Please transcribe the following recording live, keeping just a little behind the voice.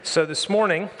So this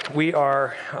morning, we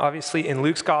are obviously in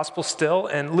Luke's gospel still,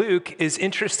 and Luke is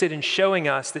interested in showing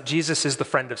us that Jesus is the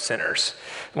friend of sinners.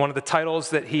 One of the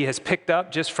titles that he has picked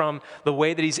up just from the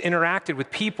way that he's interacted with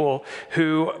people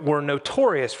who were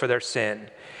notorious for their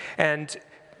sin. And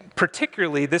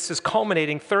particularly, this is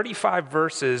culminating 35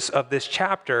 verses of this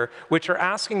chapter, which are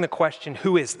asking the question,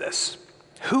 who is this?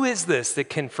 Who is this that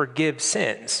can forgive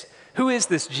sins? Who is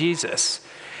this Jesus?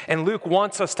 And Luke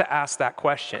wants us to ask that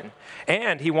question.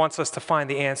 And he wants us to find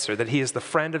the answer, that he is the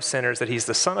friend of sinners, that he's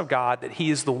the Son of God, that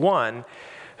he is the one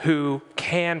who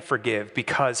can forgive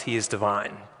because he is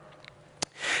divine.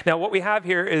 Now, what we have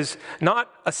here is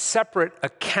not a separate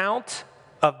account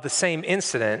of the same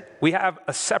incident. We have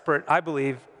a separate, I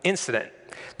believe, incident.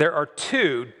 There are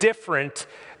two different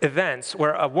events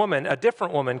where a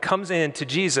different woman comes in to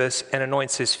Jesus and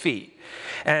anoints his feet.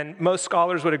 And most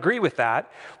scholars would agree with that.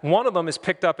 One of them is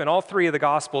picked up in all three of the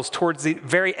Gospels towards the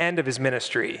very end of his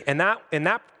ministry. And in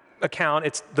that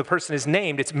account, the person is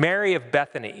named. It's Mary of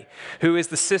Bethany, who is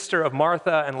the sister of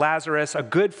Martha and Lazarus, a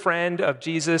good friend of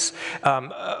Jesus,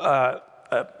 a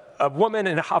woman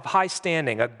of high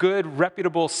standing, a good,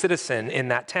 reputable citizen in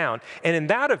that town. And in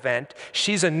that event,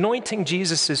 she's anointing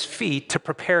Jesus' feet to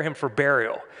prepare him for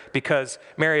burial because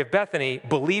Mary of Bethany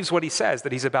believes what he says,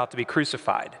 that he's about to be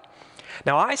crucified.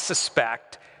 Now, I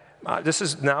suspect,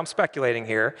 now I'm speculating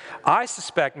here, I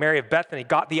suspect Mary of Bethany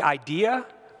got the idea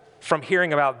from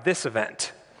hearing about this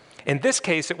event. In this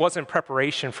case, it wasn't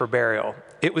preparation for burial.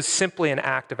 It was simply an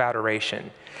act of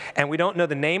adoration. And we don't know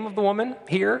the name of the woman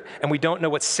here, and we don't know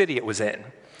what city it was in.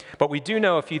 But we do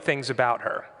know a few things about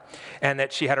her, and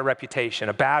that she had a reputation,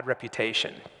 a bad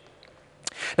reputation.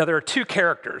 Now, there are two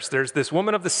characters. There's this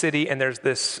woman of the city, and there's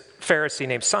this Pharisee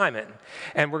named Simon.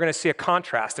 And we're going to see a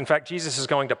contrast. In fact, Jesus is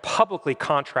going to publicly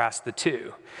contrast the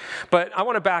two. But I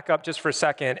want to back up just for a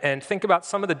second and think about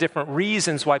some of the different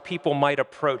reasons why people might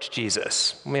approach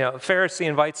Jesus. You know, the Pharisee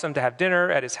invites them to have dinner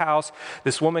at his house.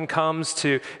 This woman comes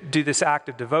to do this act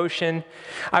of devotion.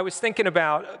 I was thinking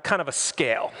about kind of a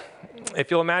scale.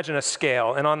 If you'll imagine a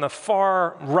scale, and on the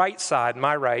far right side,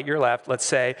 my right, your left, let's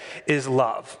say, is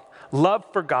love. Love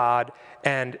for God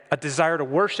and a desire to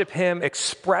worship him,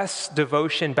 express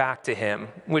devotion back to him,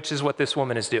 which is what this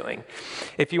woman is doing.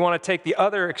 If you want to take the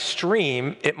other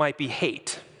extreme, it might be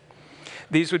hate.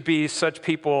 These would be such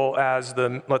people as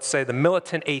let's say, the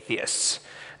militant atheists.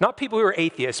 Not people who are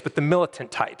atheists, but the militant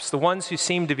types, the ones who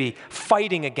seem to be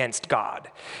fighting against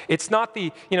God. It's not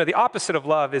the opposite of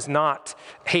love is not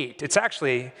hate. It's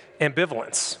actually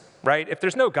ambivalence, right? If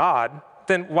there's no God,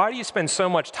 then why do you spend so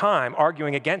much time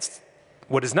arguing against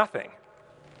what is nothing?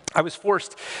 I was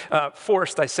forced,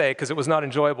 I say, because it was not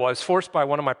enjoyable. I was forced by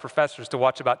one of my professors to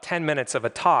watch about 10 minutes of a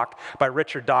talk by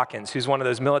Richard Dawkins, who's one of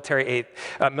those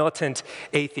militant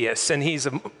atheists. And he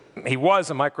was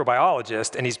a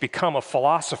microbiologist, and he's become a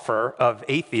philosopher of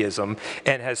atheism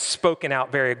and has spoken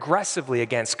out very aggressively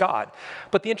against God.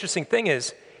 But the interesting thing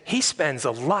is, he spends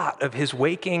a lot of his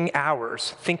waking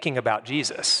hours thinking about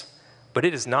Jesus. But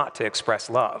it is not to express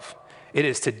love. It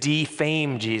is to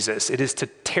defame Jesus. It is to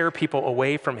tear people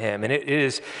away from him. And it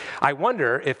is, I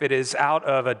wonder if it is out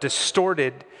of a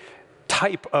distorted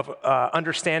type of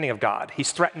understanding of God.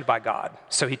 He's threatened by God,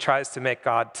 so he tries to make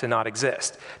God to not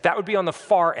exist. That would be on the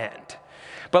far end.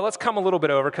 But let's come a little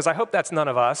bit over, because I hope that's none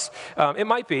of us. It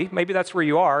might be. Maybe that's where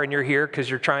you are, and you're here because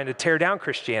you're trying to tear down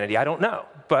Christianity. I don't know.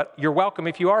 But you're welcome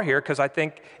if you are here, because I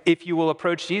think if you will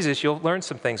approach Jesus, you'll learn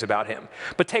some things about him.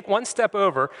 But take one step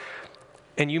over,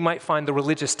 and you might find the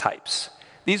religious types.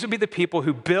 These would be the people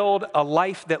who build a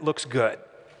life that looks good.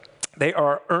 They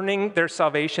are earning their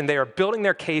salvation. They are building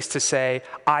their case to say,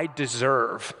 I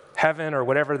deserve heaven or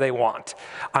whatever they want.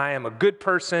 I am a good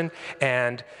person,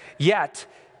 and yet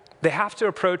they have to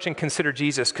approach and consider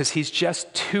Jesus because he's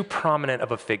just too prominent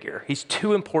of a figure. He's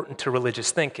too important to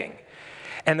religious thinking.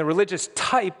 And the religious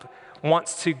type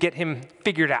wants to get him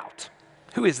figured out.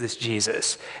 Who is this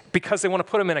Jesus? Because they want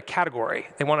to put him in a category.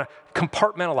 They want to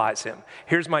compartmentalize him.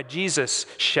 Here's my Jesus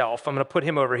shelf. I'm going to put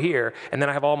him over here, and then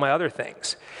I have all my other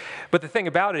things. But the thing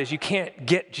about it is you can't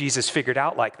get Jesus figured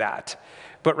out like that.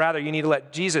 But rather, you need to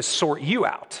let Jesus sort you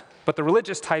out. But the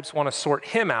religious types want to sort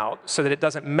him out so that it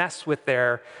doesn't mess with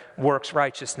their works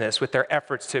righteousness, with their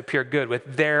efforts to appear good,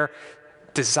 with their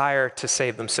desire to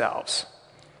save themselves.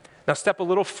 Now step a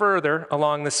little further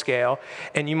along the scale,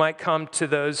 and you might come to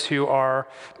those who are,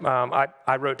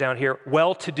 I wrote down here,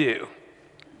 well-to-do.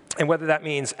 And whether that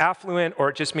means affluent or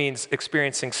it just means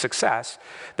experiencing success,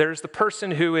 there's the person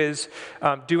who is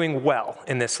doing well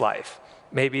in this life.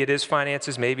 Maybe it is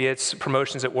finances, maybe it's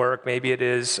promotions at work, maybe it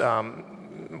is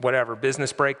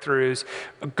business breakthroughs,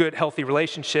 good, healthy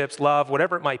relationships, love,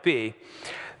 whatever it might be.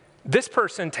 This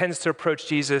person tends to approach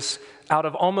Jesus out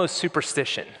of almost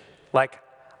superstition. Like,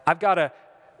 I've got to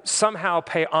somehow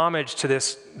pay homage to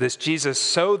this Jesus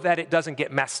so that it doesn't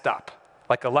get messed up,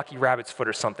 like a lucky rabbit's foot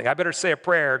or something. I better say a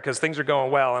prayer because things are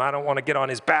going well and I don't want to get on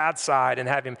his bad side and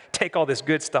have him take all this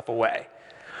good stuff away.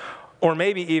 Or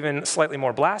maybe even slightly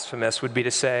more blasphemous would be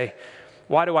to say,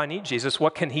 why do I need Jesus?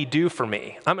 What can he do for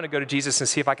me? I'm going to go to Jesus and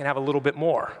see if I can have a little bit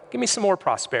more. Give me some more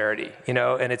prosperity,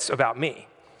 and it's about me.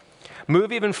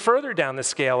 Move even further down the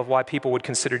scale of why people would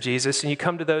consider Jesus, and you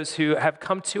come to those who have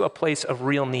come to a place of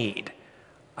real need.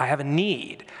 I have a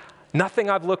need. Nothing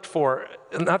I've looked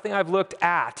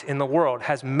at in the world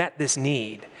has met this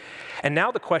need. And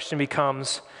now the question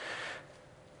becomes,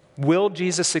 will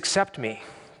Jesus accept me?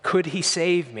 Could he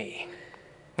save me?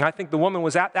 And I think the woman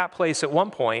was at that place at one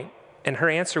point, and her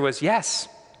answer was yes,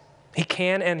 he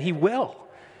can and he will.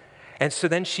 And so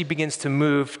then she begins to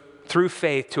move through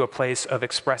faith to a place of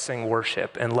expressing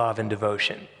worship and love and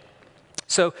devotion.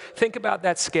 So think about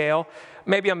that scale.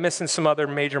 Maybe I'm missing some other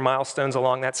major milestones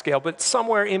along that scale, but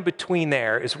somewhere in between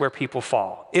there is where people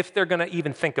fall, if they're going to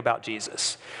even think about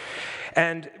Jesus.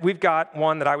 And we've got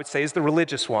one that I would say is the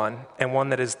religious one, and one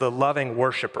that is the loving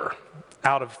worshiper,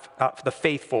 out of the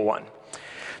faithful one.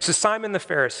 So Simon the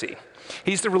Pharisee,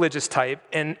 he's the religious type,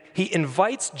 and he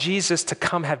invites Jesus to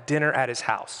come have dinner at his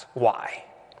house. Why?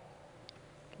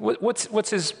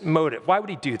 What's his motive? Why would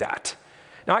he do that?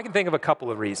 Now, I can think of a couple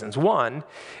of reasons. One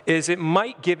is it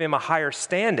might give him a higher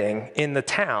standing in the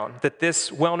town that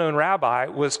this well-known rabbi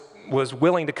was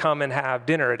willing to come and have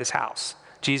dinner at his house.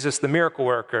 Jesus, the miracle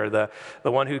worker,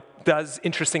 the one who does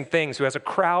interesting things, who has a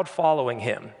crowd following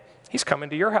him. He's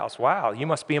coming to your house. Wow, you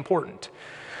must be important.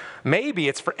 Maybe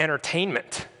it's for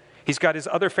entertainment. He's got his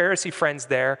other Pharisee friends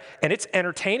there, and it's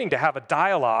entertaining to have a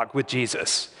dialogue with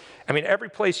Jesus. I mean, every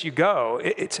place you go,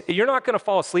 you're not going to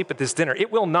fall asleep at this dinner.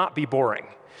 It will not be boring.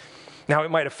 Now,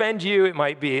 it might offend you. It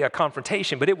might be a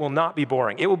confrontation, but it will not be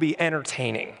boring. It will be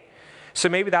entertaining. So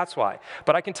maybe that's why.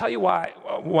 But I can tell you why.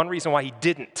 One reason why he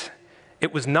didn't.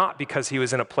 It was not because he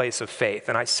was in a place of faith.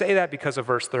 And I say that because of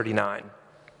verse 39.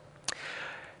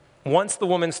 Once the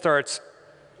woman starts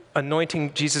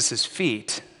anointing Jesus'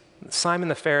 feet, Simon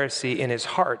the Pharisee in his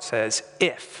heart says,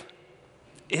 if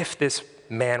this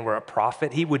man were a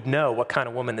prophet, he would know what kind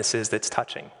of woman this is that's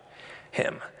touching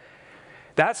him.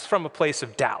 That's from a place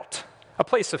of doubt. A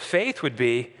place of faith would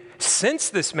be, since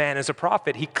this man is a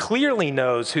prophet, he clearly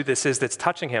knows who this is that's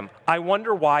touching him. I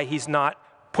wonder why he's not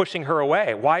pushing her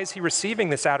away. Why is he receiving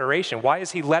this adoration? Why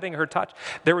is he letting her touch?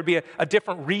 There would be a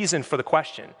different reason for the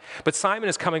question. But Simon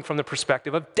is coming from the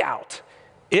perspective of doubt.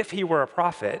 If he were a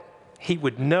prophet, he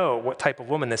would know what type of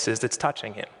woman this is that's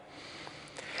touching him.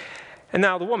 And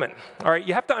now the woman. All right,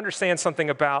 you have to understand something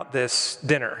about this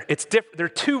dinner. There are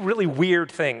two really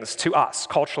weird things to us,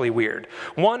 culturally weird.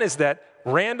 One is that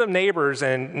random neighbors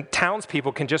and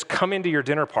townspeople can just come into your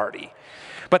dinner party.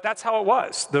 But that's how it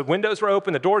was. The windows were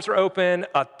open, the doors were open.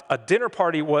 A dinner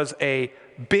party was a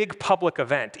big public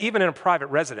event, even in a private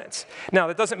residence. Now,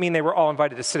 that doesn't mean they were all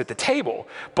invited to sit at the table,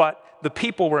 but the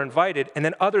people were invited, and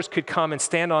then others could come and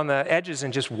stand on the edges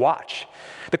and just watch.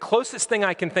 The closest thing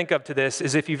I can think of to this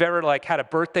is if you've ever had a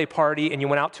birthday party and you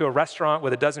went out to a restaurant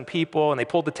with a dozen people and they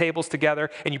pulled the tables together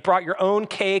and you brought your own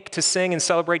cake to sing and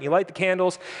celebrate and you light the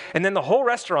candles, and then the whole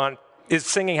restaurant is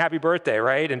singing happy birthday,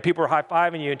 right? And people are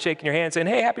high-fiving you and shaking your hand saying,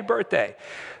 hey, happy birthday.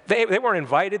 They weren't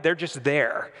invited, they're just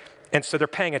there. And so they're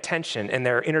paying attention and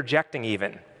they're interjecting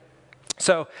even.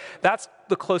 So that's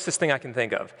the closest thing I can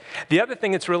think of. The other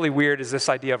thing that's really weird is this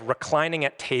idea of reclining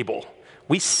at table.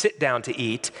 We sit down to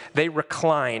eat. They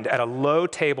reclined at a low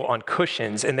table on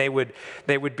cushions, and they would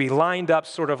be lined up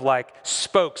sort of like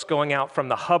spokes going out from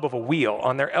the hub of a wheel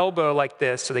on their elbow like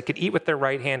this, so they could eat with their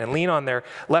right hand and lean on their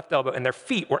left elbow, and their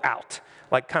feet were out,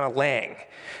 like kind of laying,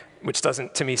 which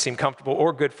doesn't to me seem comfortable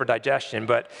or good for digestion,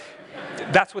 but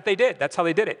that's what they did. That's how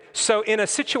they did it. So in a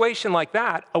situation like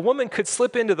that, a woman could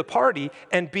slip into the party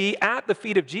and be at the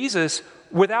feet of Jesus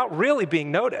without really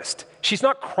being noticed. She's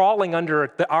not crawling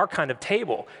under our kind of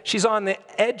table. She's on the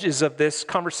edges of this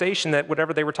conversation that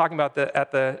whatever they were talking about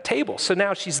at the table. So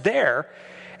now she's there,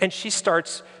 and she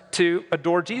starts to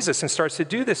adore Jesus and starts to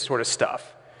do this sort of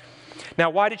stuff. Now,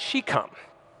 why did she come?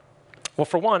 Well,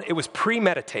 for one, it was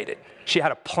premeditated. She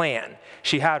had a plan.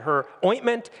 She had her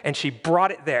ointment, and she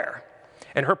brought it there.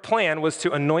 And her plan was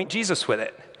to anoint Jesus with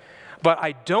it. But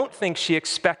I don't think she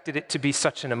expected it to be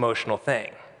such an emotional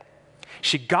thing.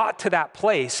 She got to that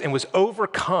place and was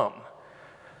overcome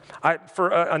for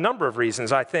a number of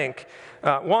reasons, I think.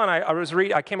 One,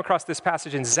 I came across this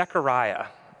passage in Zechariah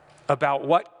about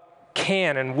what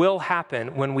can and will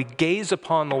happen when we gaze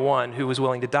upon the one who was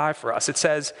willing to die for us. It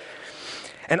says,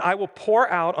 And I will pour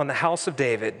out on the house of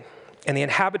David and the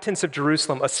inhabitants of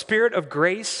Jerusalem a spirit of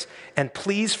grace and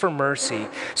pleas for mercy,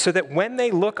 so that when they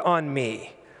look on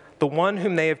me, the one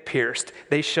whom they have pierced,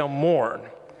 they shall mourn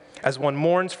as one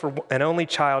mourns for an only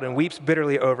child and weeps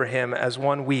bitterly over him as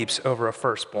one weeps over a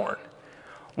firstborn.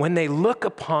 When they look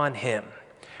upon him,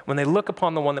 when they look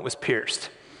upon the one that was pierced.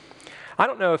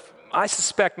 I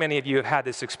suspect many of you have had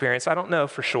this experience. I don't know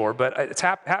for sure, but it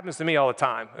happens to me all the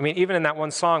time. I mean, even in that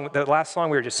one song, the last song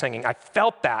we were just singing, I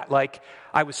felt that. Like,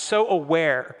 I was so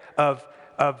aware of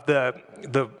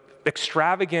the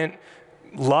extravagant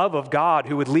love of God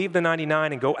who would leave the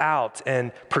 99 and go out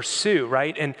and pursue,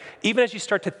 right? And even as you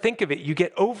start to think of it, you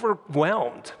get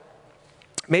overwhelmed.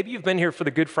 Maybe you've been here for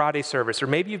the Good Friday service, or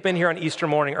maybe you've been here on Easter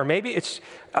morning, or maybe it's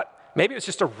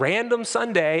just a random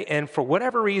Sunday, and for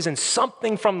whatever reason,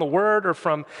 something from the word or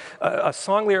from a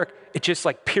song lyric, it just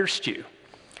like pierced you,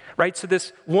 right? So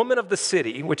this woman of the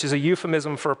city, which is a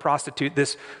euphemism for a prostitute,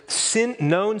 this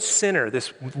known sinner,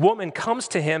 this woman comes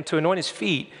to him to anoint his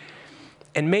feet,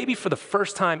 and maybe for the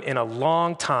first time in a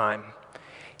long time,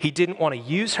 he didn't want to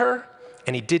use her,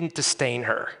 and he didn't disdain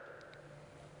her.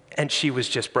 And she was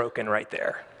just broken right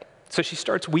there. So she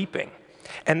starts weeping.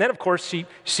 And then, of course, she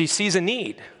sees a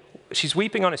need. She's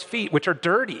weeping on his feet, which are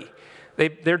dirty.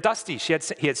 They're dusty. He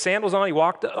had sandals on. He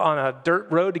walked on a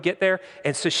dirt road to get there.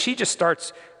 And so she just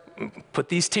starts, put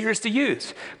these tears to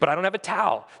use. But I don't have a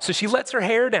towel. So she lets her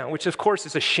hair down, which, of course,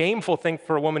 is a shameful thing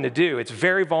for a woman to do. It's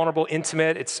very vulnerable,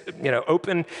 intimate. It's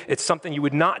open. It's something you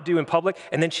would not do in public.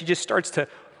 And then she just starts to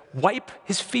wipe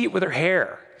his feet with her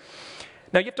hair.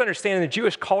 Now, you have to understand, in the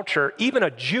Jewish culture, even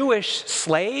a Jewish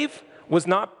slave was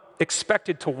not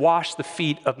expected to wash the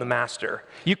feet of the master.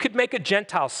 You could make a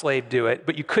Gentile slave do it,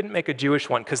 but you couldn't make a Jewish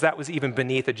one because that was even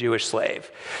beneath a Jewish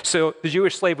slave. So the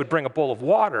Jewish slave would bring a bowl of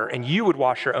water and you would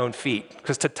wash your own feet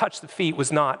because to touch the feet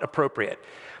was not appropriate.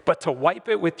 But to wipe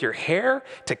it with your hair,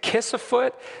 to kiss a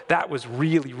foot, that was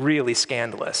really, really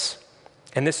scandalous.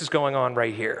 And this is going on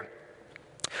right here.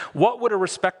 What would a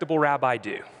respectable rabbi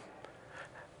do?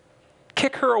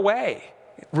 Kick her away,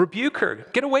 rebuke her,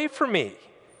 get away from me.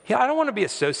 Yeah, I don't want to be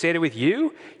associated with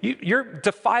you. You're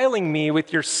defiling me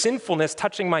with your sinfulness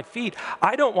touching my feet.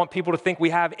 I don't want people to think we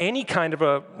have any kind of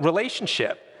a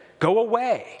relationship. Go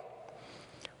away.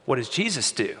 What does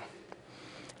Jesus do?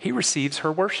 He receives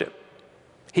her worship.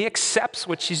 He accepts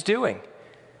what she's doing.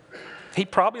 He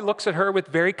probably looks at her with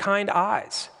very kind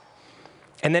eyes.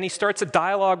 And then he starts a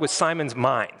dialogue with Simon's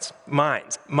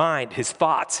mind, his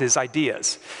thoughts, his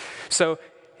ideas. So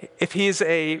if he's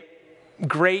a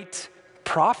great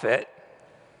prophet,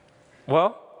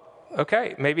 well,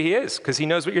 okay, maybe he is, because he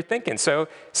knows what you're thinking. So,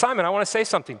 Simon, I want to say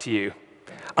something to you.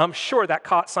 I'm sure that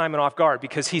caught Simon off guard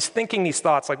because he's thinking these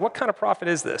thoughts like, what kind of prophet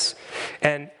is this?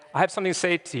 And I have something to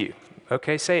say to you.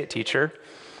 Okay, say it, teacher.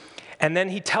 And then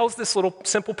he tells this little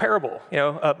simple parable.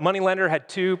 A moneylender had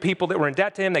two people that were in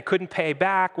debt to him. They couldn't pay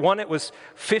back. One, it was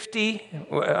 50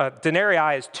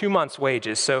 denarii is 2 months'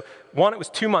 wages. So one, it was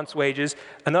 2 months' wages.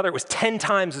 Another, it was 10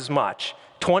 times as much,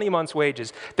 20 months'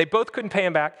 wages. They both couldn't pay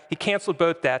him back. He canceled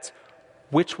both debts.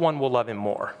 Which one will love him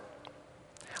more?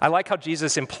 I like how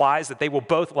Jesus implies that they will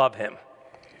both love him,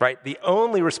 right? The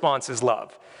only response is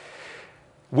love.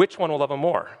 Which one will love him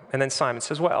more? And then Simon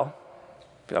says, well,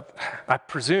 I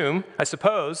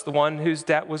suppose, the one whose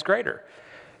debt was greater.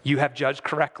 You have judged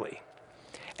correctly.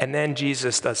 And then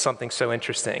Jesus does something so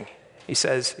interesting.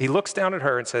 He looks down at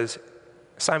her and says,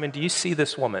 Simon, do you see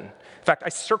this woman? In fact, I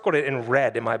circled it in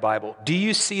red in my Bible. Do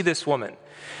you see this woman?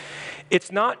 It's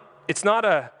an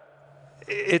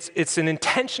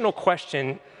intentional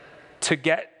question to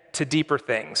get to deeper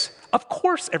things. Of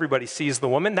course everybody sees the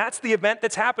woman. That's the event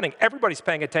that's happening. Everybody's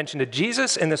paying attention to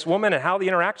Jesus and this woman and how the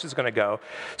interaction is going to go.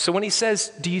 So when he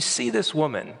says, do you see this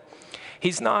woman?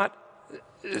 He's not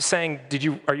saying,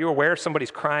 are you aware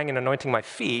somebody's crying and anointing my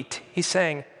feet? He's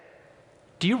saying,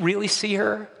 do you really see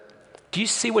her? Do you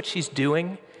see what she's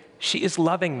doing? She is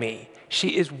loving me.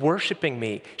 She is worshiping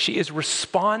me. She is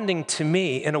responding to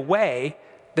me in a way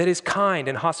that is kind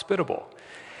and hospitable.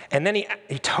 And then he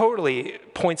totally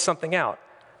points something out.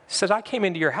 He says, I came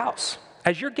into your house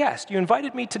as your guest. You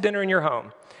invited me to dinner in your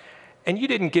home, and you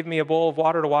didn't give me a bowl of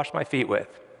water to wash my feet with.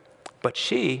 But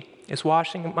she is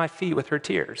washing my feet with her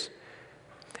tears.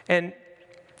 And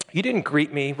you didn't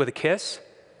greet me with a kiss.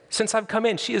 Since I've come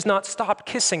in, she has not stopped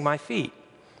kissing my feet.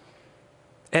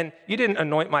 And you didn't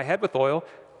anoint my head with oil,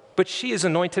 but she has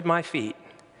anointed my feet.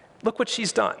 Look what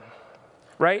she's done,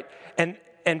 right?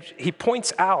 And he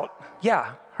points out,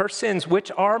 yeah, her sins,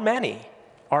 which are many,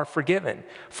 are forgiven,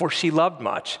 for she loved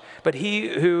much. But he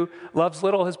who loves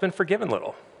little has been forgiven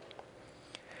little.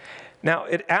 Now,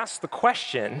 it asks the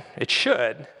question, it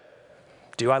should,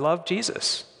 do I love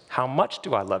Jesus? How much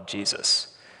do I love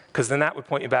Jesus? Because then that would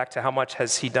point you back to how much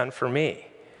has he done for me?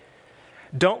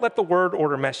 Don't let the word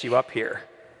order mess you up here.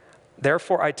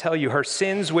 Therefore, I tell you, her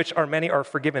sins, which are many, are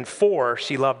forgiven, for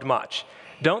she loved much.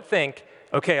 Don't think,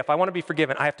 okay, if I want to be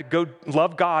forgiven, I have to go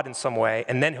love God in some way,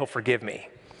 and then he'll forgive me.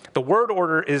 The word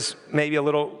order is maybe a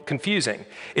little confusing.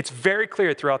 It's very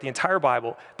clear throughout the entire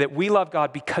Bible that we love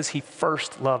God because he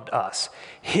first loved us.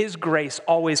 His grace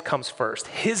always comes first.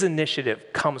 His initiative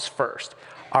comes first.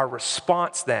 Our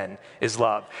response then is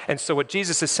love. And so what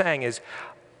Jesus is saying is,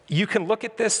 you can look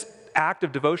at this act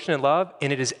of devotion and love,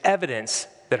 and it is evidence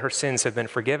that her sins have been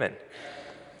forgiven.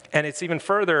 And it's even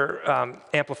further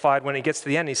amplified when he gets to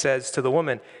the end. He says to the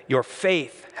woman, your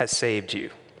faith has saved you.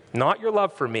 Not your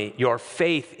love for me, your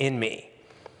faith in me.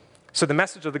 So the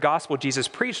message of the gospel Jesus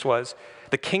preached was,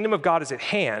 the kingdom of God is at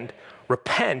hand,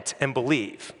 repent and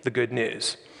believe the good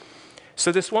news.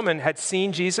 So this woman had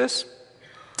seen Jesus,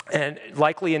 and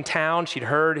likely in town, she'd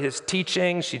heard his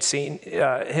teaching, she'd seen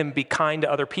him be kind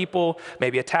to other people,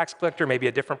 maybe a tax collector, maybe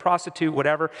a different prostitute,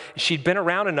 whatever. She'd been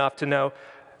around enough to know,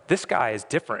 this guy is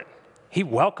different. He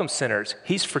welcomes sinners.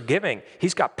 He's forgiving.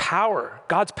 He's got power.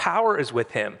 God's power is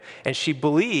with him. And she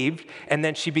believed, and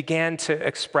then she began to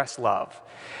express love.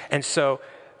 And so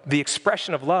the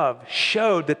expression of love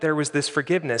showed that there was this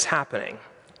forgiveness happening.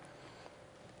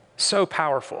 So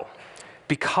powerful,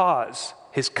 because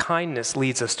his kindness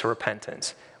leads us to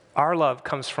repentance. Our love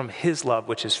comes from his love,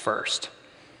 which is first.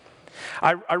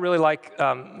 I really like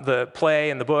the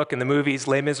play and the book and the movies,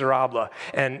 Les Miserables,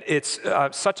 and it's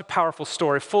such a powerful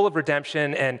story, full of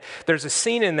redemption, and there's a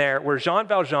scene in there where Jean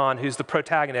Valjean, who's the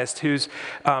protagonist, who's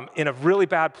in a really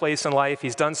bad place in life,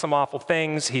 he's done some awful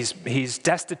things, he's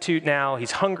destitute now,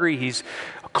 he's hungry, he's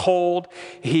cold,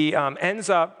 he ends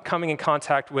up coming in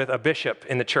contact with a bishop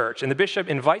in the church, and the bishop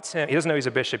invites him, he doesn't know he's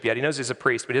a bishop yet, he knows he's a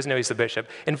priest, but he doesn't know he's a bishop,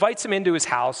 invites him into his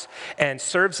house and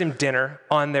serves him dinner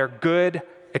on their good,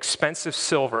 expensive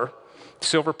silver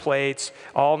plates,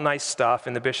 all nice stuff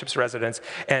in the bishop's residence,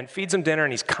 and feeds him dinner,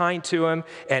 and he's kind to him,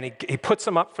 and he puts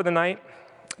him up for the night,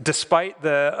 despite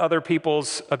the other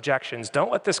people's objections. Don't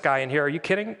let this guy in here. Are you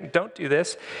kidding? Don't do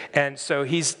this. And so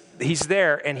he's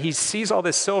there, and he sees all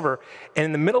this silver, and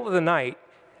in the middle of the night,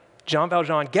 Jean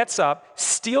Valjean gets up,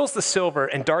 steals the silver,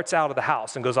 and darts out of the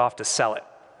house and goes off to sell it.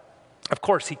 Of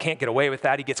course, he can't get away with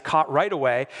that. He gets caught right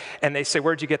away, and they say,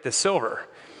 where'd you get this silver?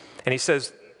 And he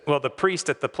says, well, the priest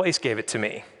at the place gave it to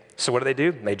me. So what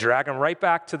do? They drag him right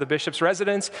back to the bishop's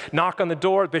residence, knock on the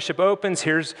door, the bishop opens,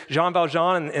 here's Jean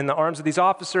Valjean in the arms of these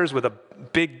officers with a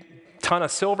big ton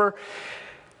of silver.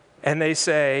 And they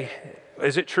say,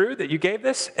 is it true that you gave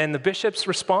this? And the bishop's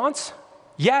response,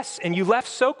 yes, and you left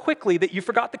so quickly that you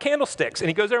forgot the candlesticks. And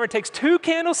he goes over and takes 2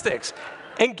 candlesticks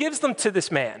and gives them to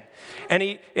this man. And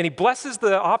he blesses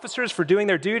the officers for doing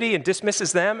their duty and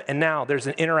dismisses them, and now there's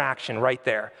an interaction right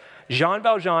there. Jean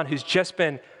Valjean, who's just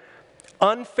been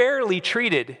unfairly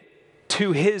treated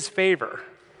to his favor,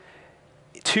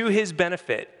 to his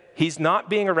benefit. He's not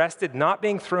being arrested, not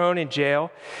being thrown in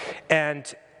jail.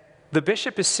 And the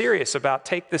bishop is serious about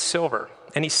take this silver.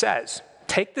 And he says,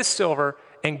 take this silver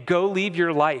and go leave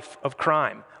your life of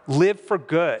crime. Live for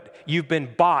good. You've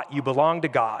been bought. You belong to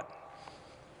God.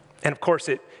 And of course,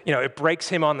 it breaks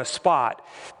him on the spot.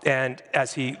 And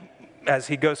as he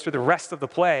goes through the rest of the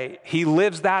play, he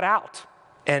lives that out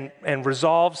and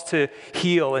resolves to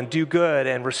heal and do good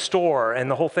and restore. And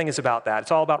the whole thing is about that.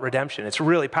 It's all about redemption. It's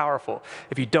really powerful.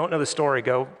 If you don't know the story,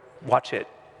 go watch it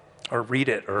or read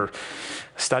it or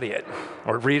study it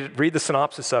or read the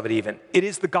synopsis of it even. It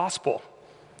is the gospel.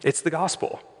 It's the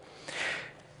gospel.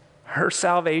 Her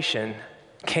salvation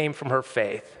came from her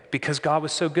faith because God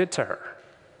was so good to her.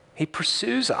 He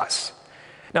pursues us.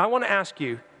 Now, I want to ask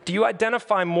you, do you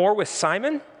identify more with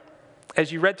Simon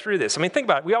as you read through this? I mean, think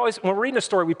about it. When we're reading a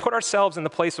story, we put ourselves in the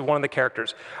place of one of the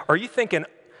characters. Are you thinking,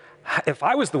 if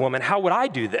I was the woman, how would I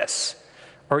do this?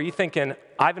 Or are you thinking,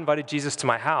 I've invited Jesus to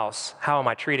my house, how am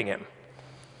I treating him?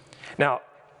 Now,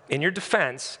 in your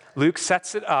defense, Luke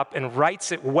sets it up and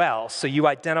writes it well so you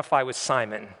identify with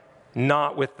Simon,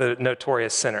 not with the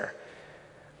notorious sinner.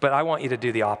 But I want you to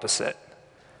do the opposite.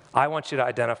 I want you to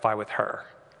identify with her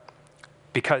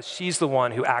because she's the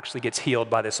one who actually gets healed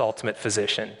by this ultimate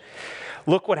physician.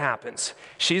 Look what happens.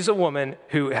 She's a woman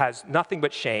who has nothing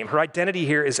but shame. Her identity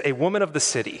here is a woman of the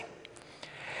city.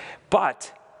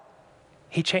 But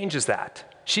he changes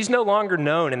that. She's no longer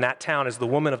known in that town as the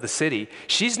woman of the city.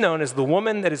 She's known as the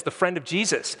woman that is the friend of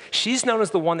Jesus. She's known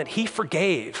as the one that he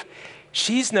forgave.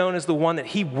 She's known as the one that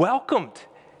he welcomed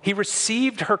He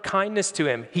received her kindness to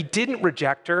him. He didn't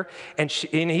reject her. And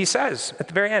he says, at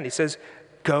the very end, he says,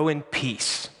 go in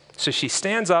peace. So she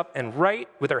stands up and right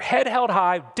with her head held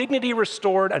high, dignity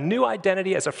restored, a new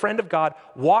identity as a friend of God,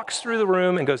 walks through the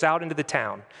room and goes out into the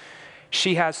town.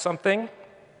 She has something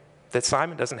that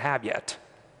Simon doesn't have yet.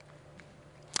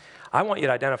 I want you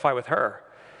to identify with her.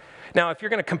 Now, if you're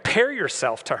going to compare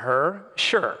yourself to her,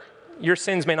 sure, your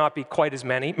sins may not be quite as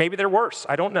many. Maybe they're worse.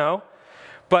 I don't know.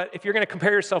 But if you're going to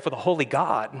compare yourself with a holy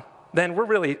God, then we're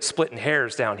really splitting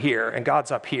hairs down here and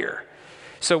God's up here.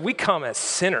 So we come as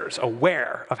sinners,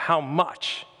 aware of how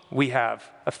much we have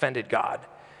offended God.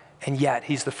 And yet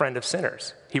he's the friend of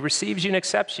sinners. He receives you and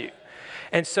accepts you.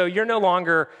 And so you're no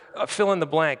longer fill in the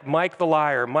blank, Mike the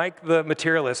liar, Mike the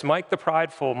materialist, Mike the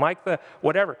prideful, Mike the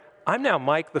whatever. I'm now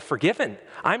Mike the forgiven.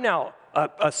 I'm now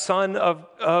a son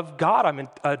of God. I'm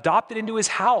adopted into his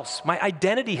house. My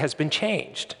identity has been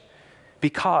changed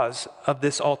because of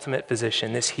this ultimate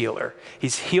physician, this healer.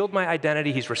 He's healed my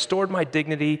identity. He's restored my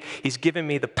dignity. He's given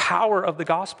me the power of the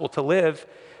gospel to live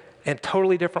in a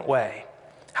totally different way.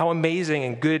 How amazing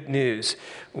and good news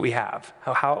we have.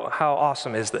 How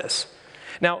awesome is this?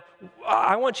 Now,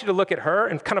 I want you to look at her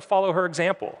and kind of follow her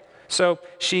example. So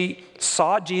she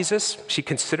saw Jesus, she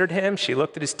considered him, she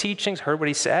looked at his teachings, heard what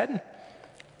he said,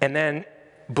 and then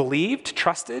believed,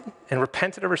 trusted, and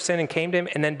repented of her sin and came to him,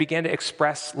 and then began to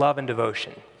express love and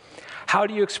devotion. How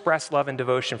do you express love and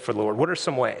devotion for the Lord? What are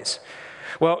some ways?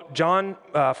 Well, John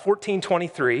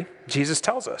 14:23, Jesus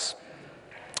tells us,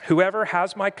 whoever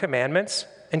has my commandments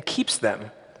and keeps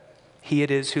them, he it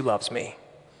is who loves me.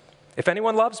 If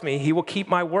anyone loves me, he will keep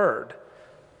my word.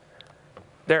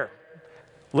 There.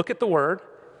 Look at the word.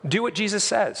 Do what Jesus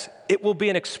says. It will be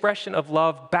an expression of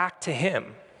love back to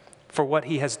him for what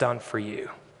he has done for you.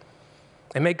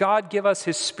 And may God give us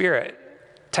his Spirit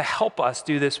to help us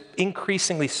do this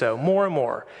increasingly so, more and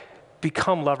more,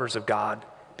 become lovers of God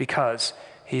because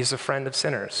he is a friend of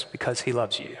sinners, because he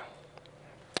loves you.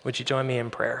 Would you join me in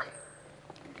prayer?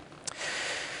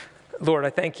 Lord, I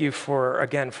thank you for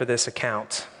this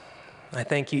account. I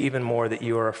thank you even more that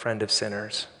you are a friend of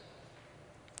sinners.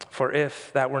 For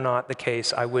if that were not the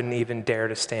case, I wouldn't even dare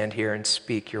to stand here and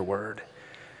speak your word.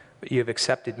 But you have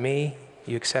accepted me.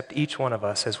 You accept each one of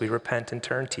us as we repent and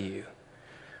turn to you.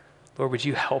 Lord, would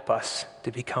you help us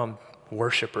to become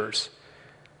worshipers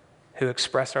who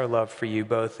express our love for you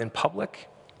both in public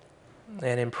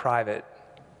and in private,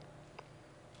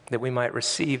 that we might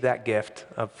receive that gift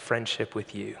of friendship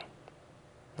with you.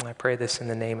 And I pray this in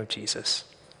the name of Jesus.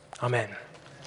 Amen.